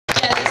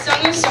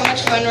was so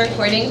much fun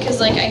recording because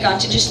like I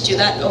got to just do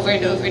that over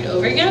and over and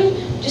over again.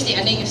 Just the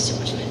ending is so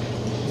much fun.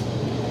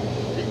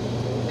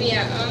 But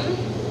yeah,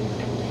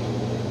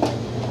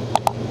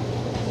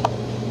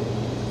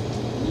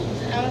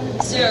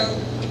 so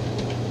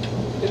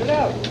Get it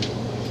out.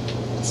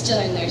 it's still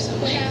in there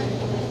somewhere.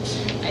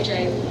 I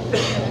tried.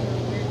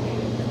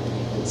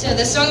 So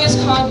this song is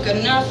called Good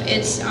Enough.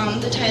 It's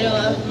the title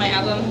of my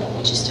album,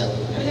 which is still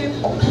over there.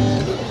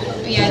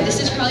 But yeah, this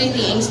is probably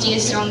the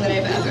angstiest song that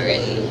I've ever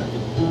written.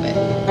 But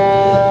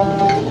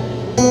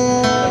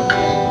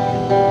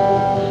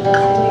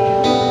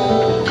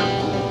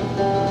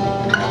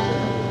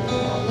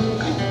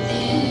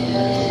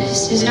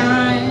this is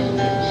not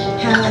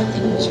how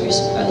things were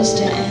supposed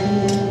to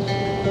end.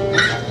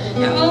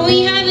 Now all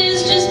we have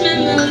is just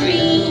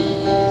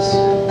memories.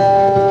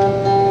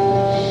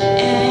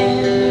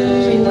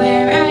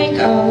 Everywhere I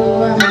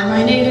go, I'm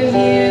reminded of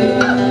you.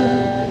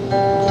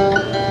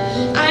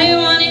 I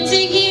wanted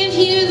to give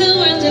you the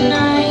world and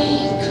I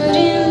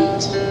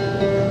couldn't.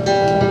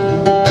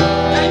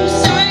 I'm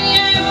sorry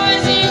I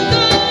wasn't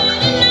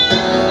good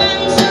enough.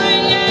 I'm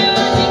sorry I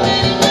wasn't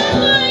good enough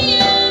for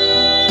you.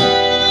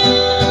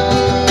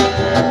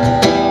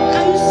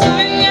 I'm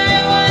sorry I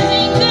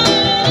wasn't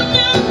good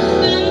enough,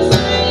 but I'm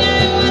sorry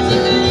I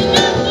wasn't good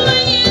enough for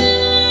you.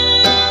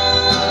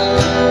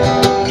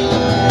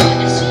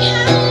 Does she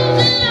have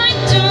that I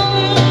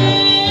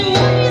don't?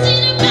 What is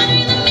it about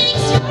her that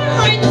makes your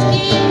heart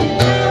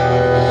skip?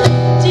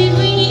 How did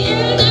we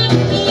end up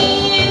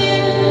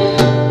here?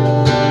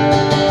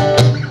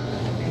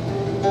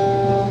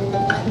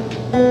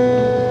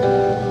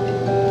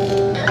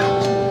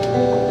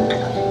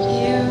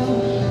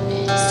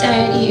 You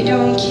said you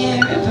don't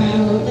care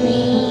about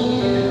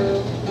me,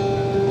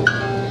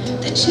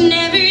 that you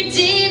never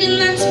did,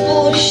 and that's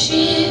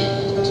bullshit.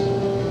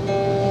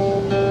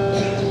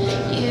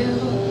 You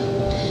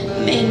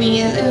made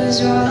me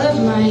lose all of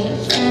my